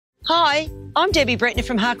Hi, I'm Debbie Bretner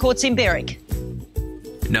from Harcourts in Berwick.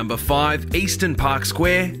 Number 5, Eastern Park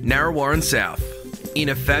Square, Narre Warren South. In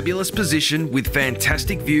a fabulous position with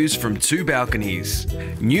fantastic views from 2 balconies.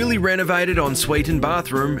 Newly renovated ensuite and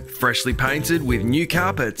bathroom, freshly painted with new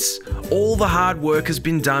carpets. All the hard work has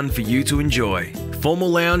been done for you to enjoy. Formal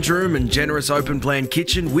lounge room and generous open plan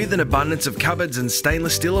kitchen with an abundance of cupboards and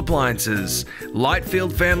stainless steel appliances.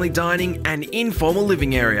 Light-filled family dining and informal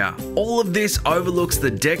living area. All of this overlooks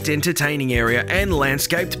the decked entertaining area and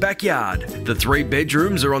landscaped backyard. The 3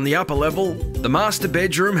 bedrooms are on the upper level. The master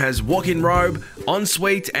bedroom has walk-in robe,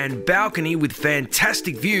 ensuite and balcony with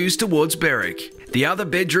fantastic views towards Berwick. The other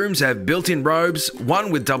bedrooms have built-in robes,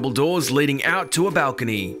 one with double doors leading out to a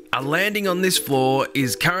balcony. A landing on this floor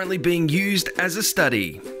is currently being used as a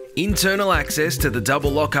study. Internal access to the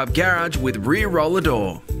double lock-up garage with rear roller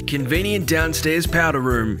door. Convenient downstairs powder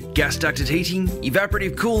room, gas ducted heating,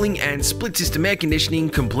 evaporative cooling and split system air conditioning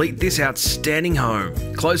complete this outstanding home.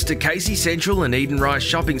 Close to Casey Central and Eden Rise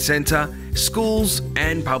Shopping Centre, schools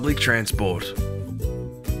and public transport.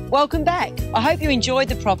 Welcome back. I hope you enjoyed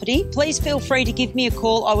the property. Please feel free to give me a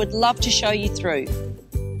call. I would love to show you through.